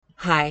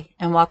Hi,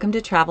 and welcome to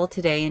Travel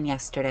Today and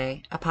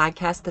Yesterday, a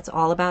podcast that's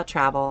all about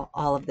travel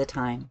all of the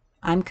time.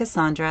 I'm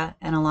Cassandra,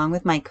 and along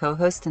with my co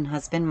host and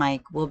husband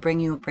Mike, we'll bring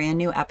you a brand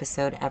new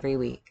episode every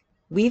week.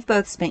 We've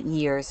both spent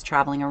years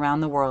traveling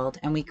around the world,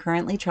 and we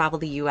currently travel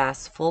the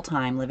U.S. full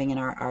time living in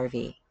our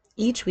RV.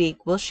 Each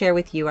week, we'll share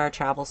with you our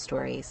travel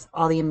stories,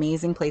 all the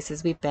amazing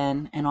places we've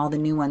been, and all the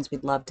new ones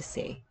we'd love to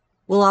see.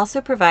 We'll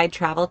also provide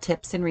travel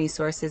tips and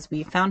resources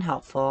we've found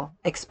helpful,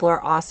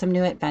 explore awesome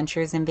new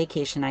adventures and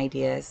vacation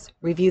ideas,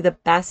 review the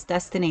best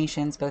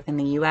destinations both in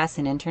the US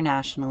and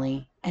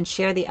internationally, and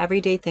share the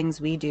everyday things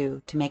we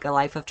do to make a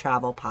life of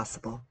travel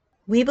possible.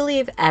 We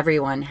believe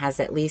everyone has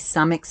at least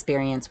some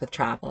experience with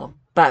travel,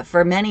 but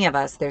for many of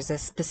us, there's a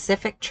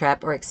specific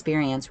trip or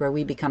experience where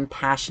we become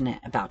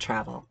passionate about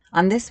travel.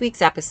 On this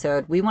week's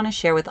episode, we want to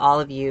share with all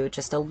of you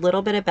just a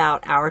little bit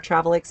about our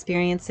travel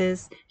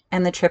experiences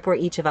and the trip where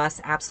each of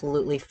us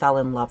absolutely fell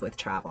in love with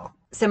travel.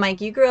 So,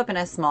 Mike, you grew up in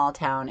a small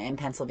town in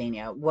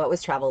Pennsylvania. What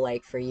was travel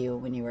like for you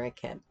when you were a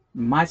kid?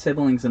 My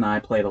siblings and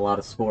I played a lot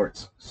of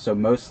sports, so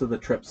most of the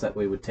trips that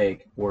we would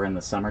take were in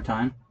the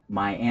summertime.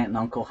 My aunt and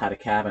uncle had a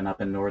cabin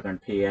up in northern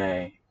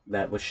PA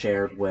that was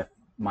shared with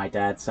my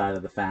dad's side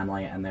of the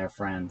family and their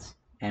friends.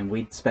 And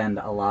we'd spend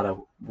a lot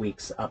of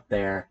weeks up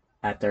there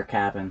at their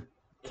cabin,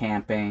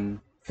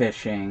 camping,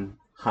 fishing,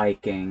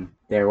 hiking.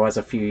 There was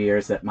a few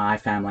years that my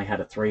family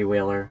had a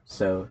three-wheeler,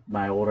 so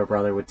my older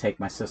brother would take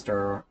my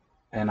sister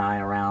and I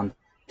around,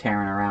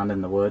 tearing around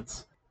in the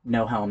woods.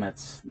 No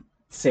helmets.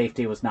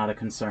 Safety was not a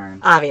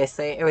concern.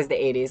 Obviously, it was the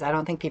 80s. I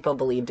don't think people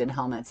believed in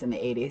helmets in the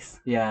 80s.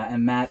 Yeah,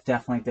 and Matt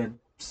definitely did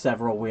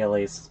several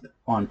wheelies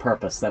on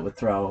purpose that would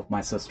throw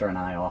my sister and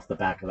I off the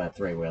back of that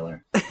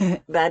three-wheeler.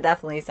 That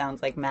definitely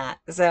sounds like Matt.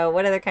 So,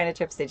 what other kind of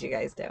trips did you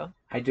guys do?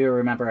 I do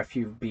remember a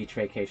few beach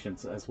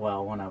vacations as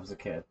well when I was a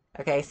kid.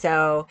 Okay,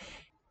 so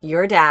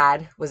your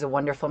dad was a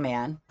wonderful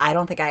man. I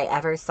don't think I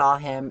ever saw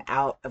him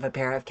out of a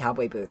pair of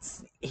cowboy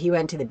boots. He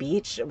went to the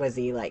beach. Was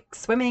he like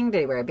swimming?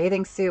 Did he wear a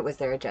bathing suit? Was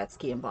there a jet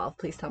ski involved?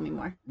 Please tell me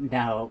more.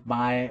 Now,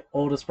 my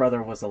oldest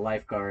brother was a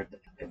lifeguard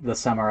the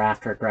summer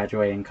after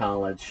graduating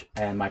college,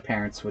 and my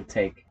parents would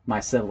take my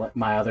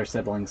other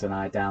siblings and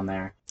I down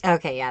there.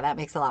 Okay, yeah, that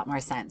makes a lot more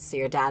sense. So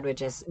your dad would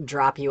just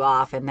drop you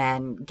off and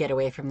then get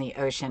away from the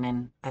ocean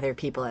and other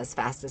people as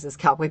fast as his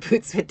cowboy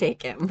boots would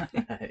take him.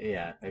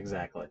 Yeah,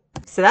 exactly.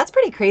 So that's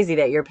pretty crazy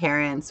that your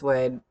parents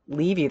would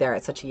leave you there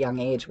at such a young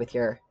age with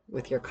your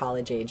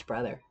college age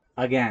brother.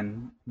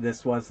 Again,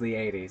 this was the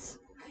 80s.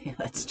 Yeah,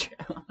 that's true.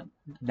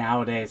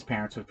 Nowadays,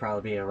 parents would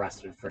probably be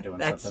arrested for doing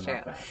That's something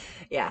true. like that.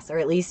 Yes, or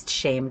at least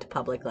shamed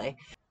publicly.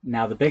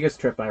 Now, the biggest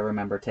trip I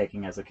remember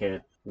taking as a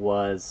kid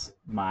was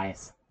my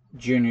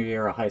junior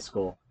year of high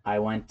school. I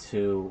went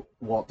to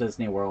Walt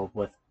Disney World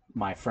with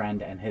my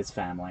friend and his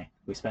family.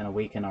 We spent a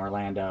week in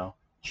Orlando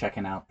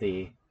checking out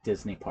the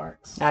Disney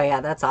parks. Oh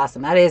yeah, that's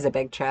awesome. That is a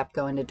big trip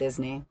going to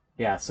Disney.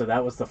 Yeah, so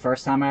that was the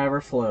first time I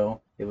ever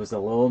flew. It was a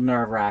little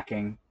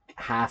nerve-wracking,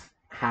 half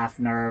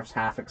nerves,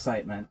 half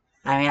excitement.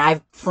 I mean,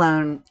 I've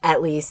flown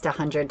at least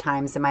 100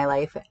 times in my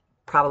life,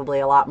 probably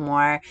a lot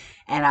more,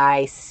 and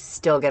I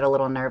still get a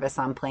little nervous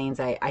on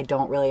planes. I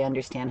don't really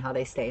understand how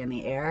they stay in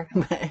the air,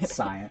 but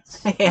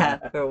Science. yeah,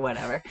 or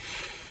whatever.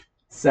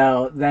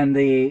 So then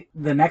the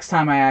next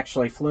time I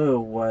actually flew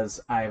was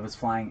I was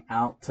flying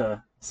out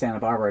to Santa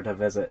Barbara to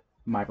visit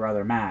my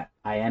brother Matt.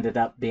 I ended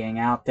up being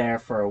out there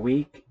for a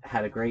week,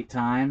 had a great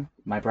time.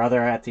 My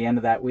brother at the end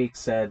of that week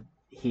said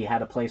he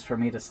had a place for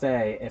me to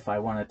stay if I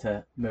wanted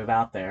to move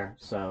out there.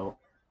 So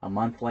a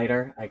month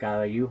later, I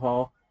got a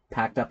U-Haul,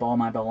 packed up all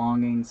my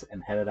belongings,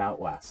 and headed out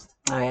west.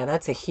 Oh yeah,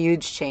 that's a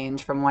huge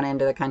change from one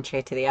end of the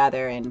country to the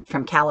other, and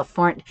from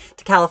California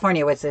to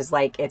California, which is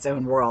like its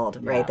own world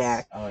right there.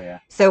 Yes. Oh, yeah.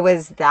 So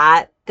was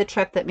that the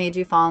trip that made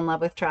you fall in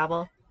love with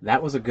travel?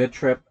 That was a good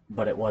trip,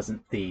 but it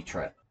wasn't the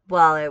trip.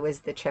 Well, it was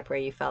the trip where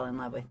you fell in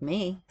love with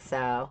me,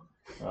 so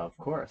Well, of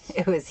course.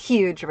 it was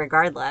huge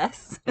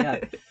regardless. Yeah.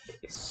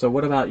 So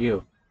what about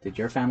you? Did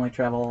your family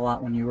travel a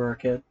lot when you were a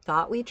kid?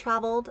 Thought we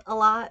traveled a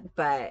lot,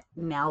 but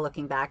now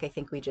looking back, I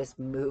think we just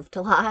moved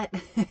a lot.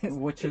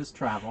 Which is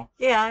travel.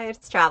 Yeah,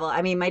 it's travel.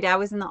 I mean, my dad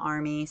was in the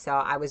army, so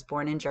I was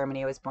born in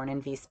Germany. I was born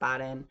in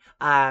Wiesbaden,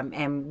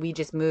 and we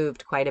just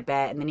moved quite a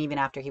bit. And then even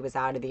after he was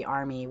out of the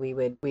army,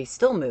 we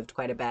still moved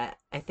quite a bit.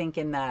 I think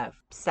in the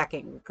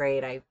second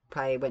grade, I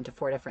probably went to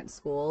 4 different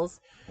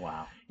schools.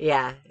 Wow.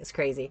 Yeah, it's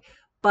crazy.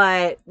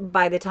 But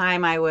by the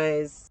time I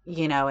was,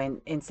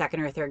 in second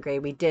or third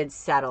grade, we did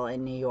settle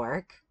in New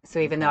York. So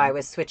even though I Okay.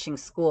 was switching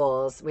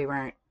schools, we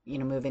weren't,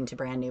 moving to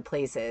brand new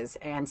places.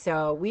 And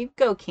so we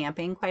go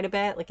camping quite a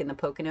bit, like in the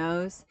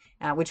Poconos,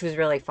 which was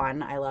really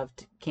fun. I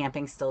loved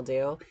camping, still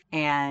do.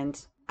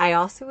 And I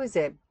also was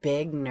a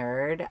big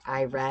nerd.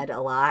 I read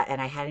a lot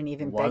and I had an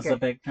even Was bigger a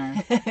big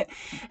nerd?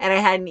 and I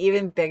had an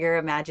even bigger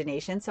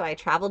imagination, so I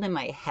traveled in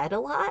my head a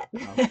lot.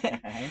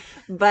 Okay.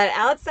 But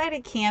outside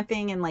of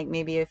camping and like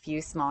maybe a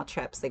few small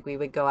trips, like we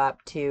would go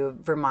up to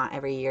Vermont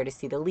every year to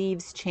see the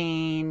leaves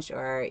change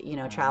or,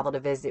 Uh, travel to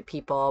visit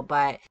people.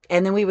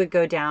 And then we would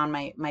go down,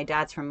 my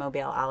dad's from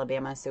Mobile,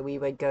 Alabama, so we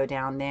would go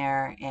down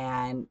there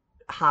and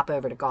hop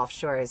over to Gulf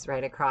Shores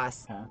right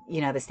across,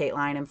 Okay. the state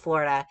line in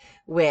Florida,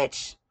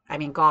 which I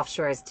mean, Gulf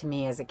Shores to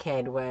me as a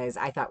kid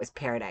I thought was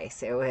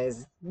paradise. It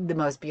was the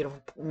most beautiful,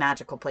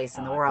 magical place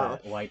in the I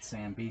world. bet white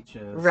sand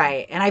beaches.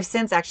 Right. And I've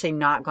since actually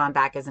not gone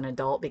back as an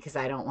adult because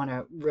I don't want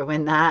to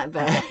ruin that.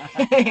 But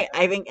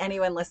I think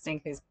anyone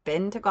listening who's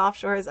been to Gulf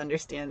Shores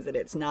understands that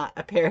it's not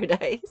a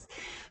paradise.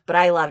 But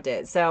I loved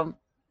it. So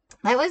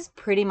that was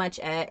pretty much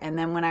it. And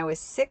then when I was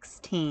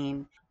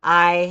 16,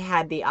 I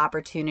had the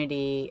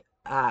opportunity.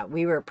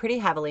 We were pretty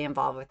heavily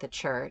involved with the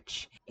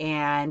church,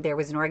 and there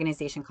was an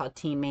organization called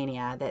Teen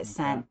Mania that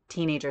sent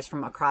teenagers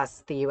from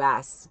across the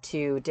U.S.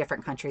 to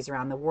different countries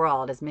around the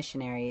world as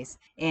missionaries.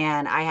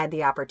 And I had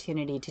the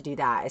opportunity to do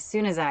that. As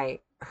soon as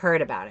I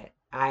heard about it,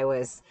 I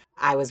was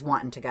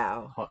wanting to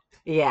go. Hooked.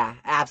 Yeah,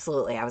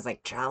 absolutely. I was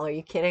like, travel, are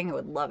you kidding? I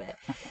would love it.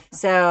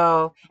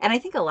 So, and I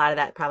think a lot of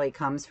that probably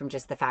comes from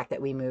just the fact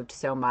that we moved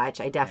so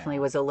much. I definitely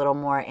was a little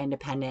more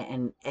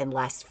independent and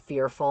less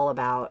fearful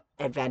about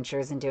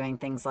adventures and doing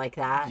things like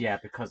that. Yeah,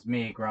 because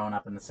me growing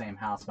up in the same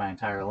house my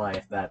entire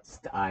life,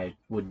 I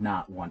would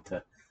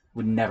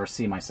never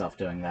see myself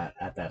doing that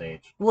at that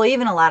age. Well,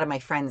 even a lot of my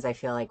friends, I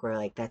feel like were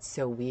like, that's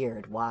so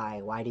weird.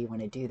 Why? Why do you want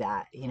to do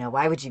that?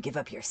 Why would you give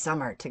up your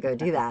summer to go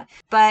do that?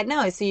 But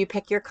no, so you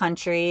pick your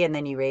country and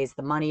then you raise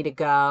the money to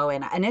go.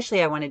 And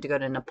initially I wanted to go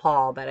to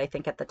Nepal, but I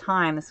think at the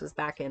time, this was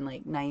back in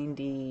like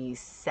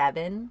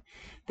 97,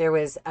 there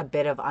was a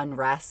bit of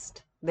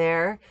unrest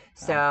there.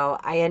 So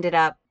I ended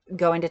up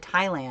going to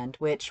Thailand,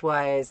 which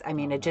was,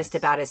 just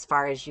about as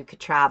far as you could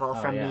travel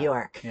from New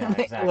York. Yeah,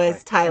 exactly.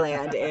 Was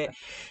Thailand.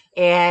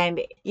 And,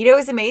 it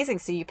was amazing.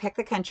 So you pick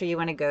the country you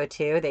want to go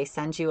to. They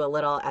send you a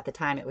little, at the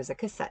time, it was a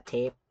cassette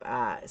tape.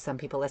 Some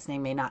people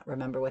listening may not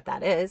remember what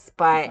that is,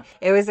 but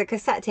it was a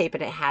cassette tape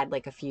and it had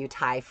like a few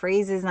Thai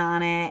phrases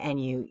on it. And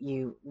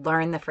you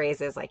learn the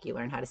phrases, like you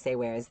learn how to say,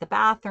 where is the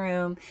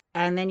bathroom?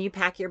 And then you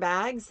pack your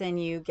bags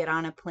and you get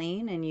on a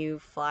plane and you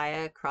fly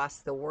across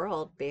the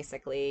world,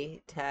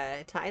 basically,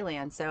 to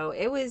Thailand. So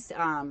it was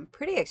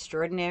pretty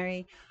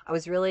extraordinary. I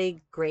was really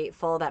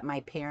grateful that my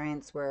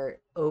parents were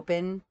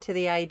open to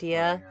the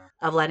idea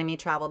of letting me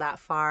travel that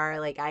far.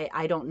 Like,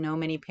 I don't know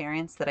many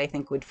parents that I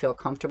think would feel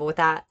comfortable with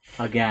that.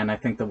 Again, I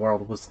think the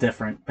world was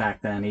different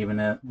back then, even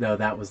though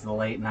that was the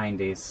late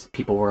 90s.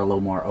 People were a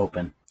little more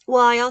open.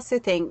 Well, I also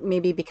think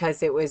maybe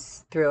because it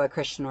was through a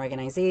Christian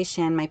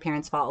organization, my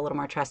parents felt a little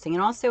more trusting.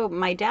 And also,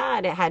 my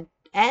dad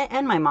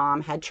and my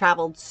mom had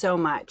traveled so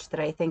much that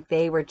I think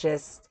they were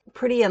just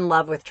pretty in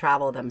love with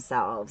travel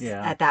themselves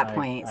at that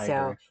point. I So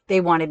agree.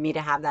 they wanted me to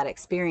have that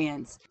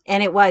experience.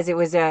 And it was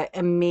an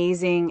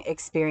amazing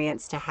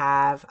experience to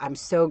have. I'm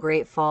so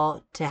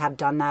grateful to have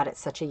done that at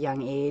such a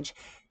young age.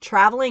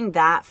 Traveling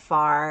that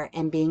far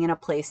and being in a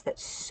place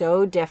that's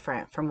so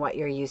different from what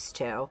you're used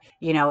to.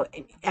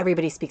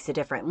 Everybody speaks a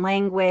different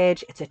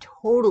language. It's a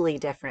totally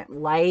different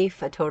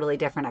life, a totally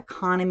different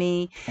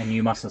economy. And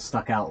you must have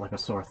stuck out like a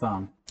sore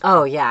thumb.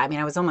 Oh, yeah.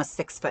 I was almost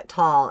 6 foot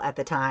tall at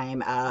the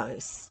time,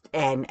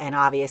 and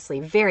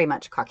obviously very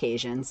much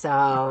Caucasian.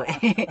 So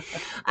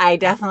I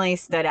definitely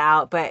stood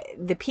out. But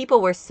the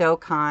people were so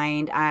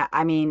kind.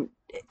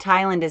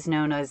 Thailand is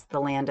known as the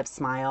land of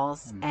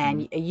smiles,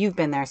 and you've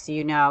been there,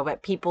 so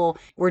but people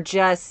were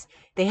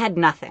they had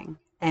nothing.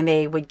 And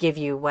they would give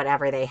you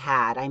whatever they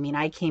had.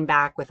 I came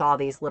back with all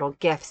these little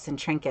gifts and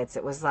trinkets.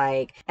 It was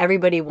like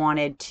everybody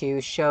wanted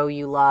to show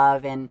you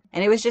love. And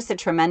it was just a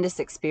tremendous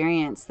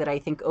experience that I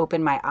think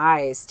opened my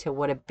eyes to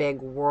what a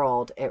big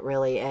world it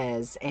really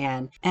is.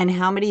 And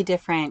how many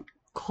different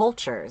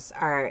cultures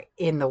are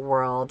in the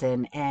world.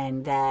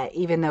 And that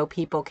even though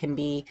people can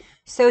be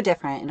so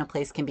different and a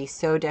place can be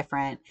so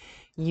different,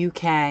 you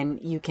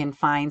can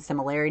find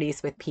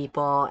similarities with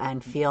people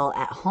and feel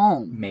at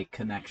home. Make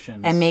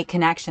connections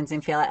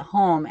And feel at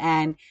home.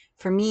 And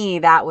for me,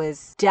 that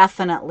was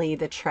definitely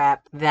the trip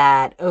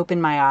that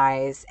opened my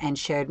eyes and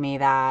showed me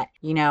that,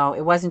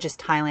 it wasn't just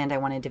Thailand I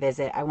wanted to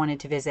visit. I wanted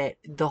to visit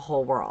the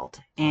whole world.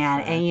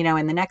 And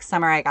in the next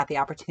summer, I got the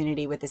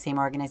opportunity with the same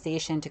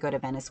organization to go to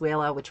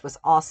Venezuela, which was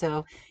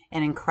also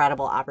an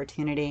incredible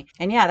opportunity.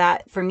 And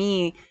that for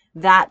me,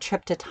 that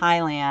trip to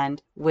Thailand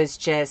was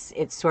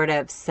it sort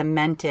of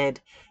cemented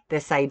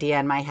this idea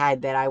in my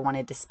head that I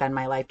wanted to spend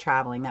my life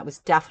traveling. That was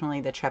definitely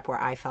the trip where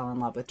I fell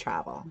in love with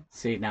travel.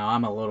 See, now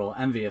I'm a little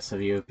envious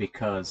of you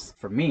because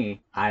for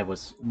me, I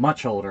was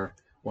much older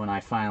when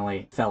I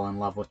finally fell in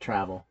love with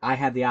travel. I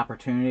had the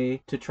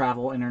opportunity to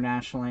travel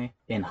internationally.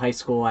 In high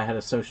school, I had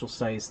a social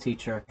studies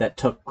teacher that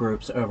took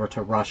groups over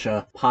to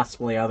Russia,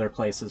 possibly other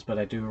places, but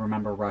I do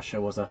remember Russia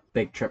was a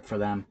big trip for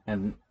them.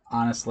 And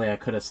honestly, I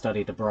could have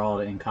studied abroad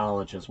in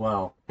college as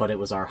well, but it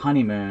was our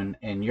honeymoon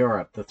in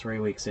Europe, the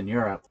 3 weeks in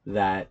Europe,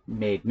 that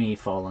made me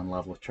fall in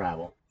love with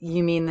travel.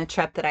 You mean the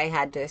trip that I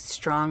had to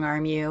strong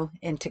arm you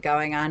into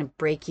going on and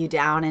break you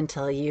down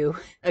until you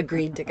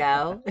agreed to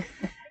go?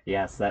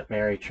 Yes, that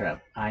very trip.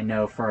 I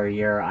know for a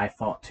year I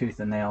fought tooth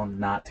and nail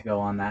not to go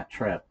on that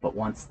trip, but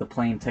once the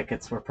plane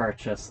tickets were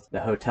purchased, the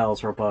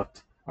hotels were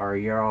booked, our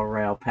Euro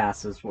Rail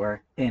passes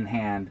were in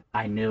hand,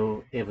 I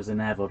knew it was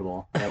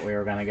inevitable that we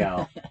were going to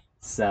go.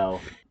 So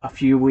a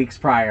few weeks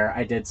prior,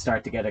 I did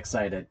start to get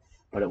excited,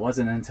 but it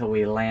wasn't until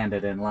we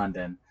landed in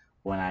London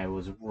when I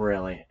was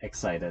really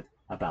excited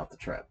about the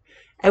trip.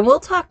 And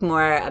we'll talk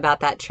more about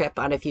that trip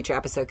on a future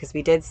episode because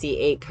we did see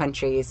 8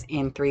 countries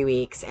in 3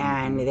 weeks,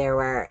 and there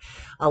were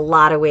a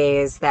lot of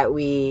ways that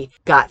we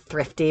got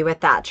thrifty with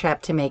that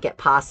trip to make it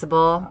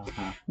possible.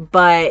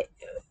 But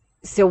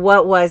so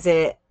what was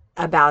it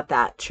about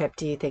that trip,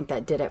 do you think,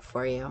 that did it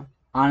for you?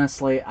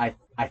 Honestly, I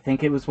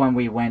think it was when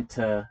we went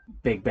to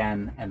Big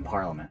Ben and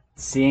Parliament.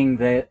 Seeing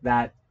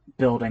that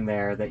building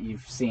there that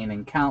you've seen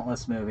in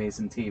countless movies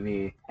and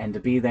TV, and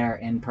to be there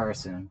in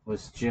person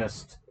was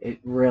just, it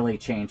really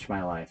changed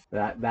my life.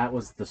 That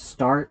was the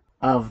start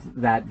of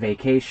that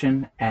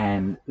vacation,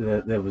 and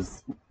it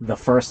was the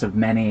first of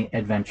many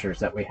adventures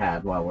that we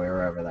had while we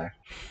were over there.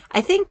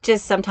 I think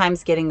just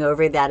sometimes getting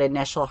over that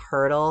initial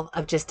hurdle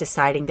of just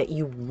deciding that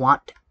you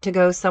want to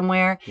go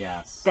somewhere.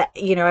 Yes. That,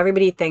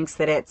 everybody thinks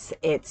that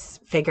it's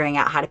figuring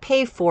out how to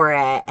pay for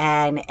it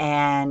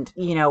and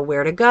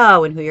where to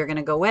go and who you're going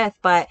to go with.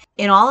 But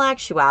in all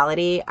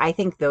actuality, I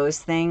think those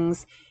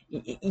things,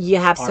 you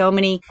have so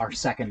many are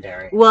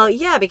secondary. Well,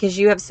 yeah, because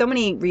you have so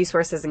many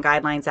resources and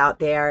guidelines out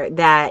there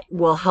that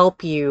will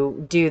help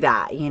you do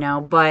that,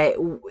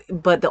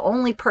 but the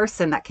only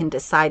person that can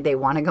decide they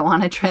want to go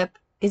on a trip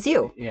is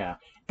you. Yeah.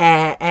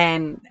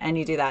 And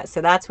you do that.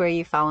 So that's where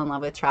you fell in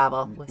love with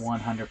travel.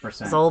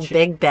 100%. It's old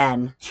Big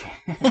Ben.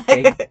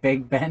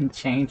 Big Ben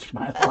changed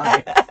my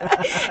life.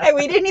 And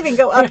we didn't even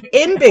go up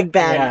in Big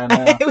Ben.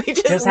 Yeah, no. We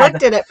just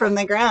looked at it from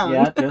the ground.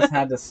 Yeah, just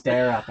had to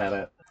stare up at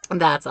it.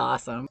 That's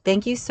awesome.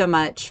 Thank you so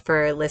much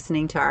for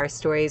listening to our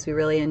stories. We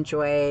really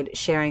enjoyed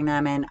sharing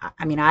them. And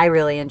I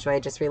really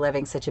enjoyed just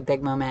reliving such a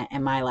big moment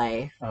in my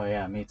life. Oh,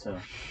 yeah, me too.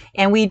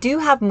 And we do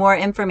have more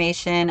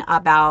information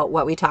about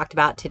what we talked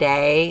about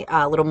today,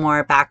 a little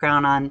more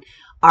background on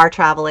our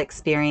travel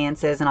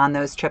experiences and on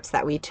those trips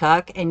that we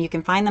took. And you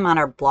can find them on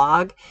our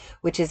blog,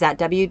 which is at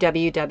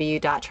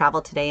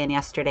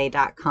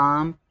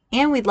www.traveltodayandyesterday.com.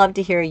 And we'd love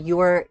to hear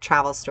your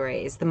travel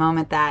stories, the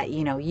moment that,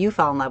 you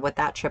fell in love with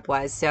that trip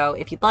was. So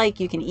if you'd like,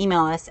 you can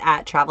email us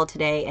at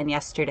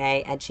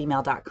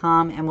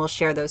traveltodayandyesterday@gmail.com, and we'll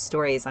share those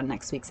stories on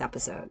next week's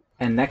episode.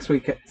 And next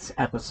week's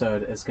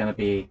episode is going to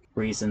be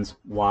reasons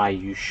why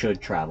you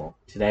should travel.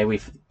 Today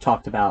we've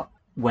talked about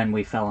when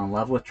we fell in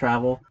love with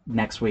travel.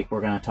 Next week we're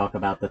going to talk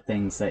about the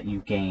things that you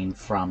gain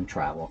from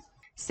travel.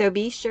 So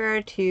be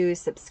sure to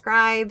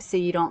subscribe so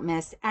you don't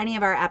miss any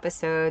of our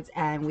episodes,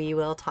 and we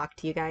will talk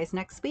to you guys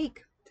next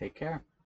week. Take care.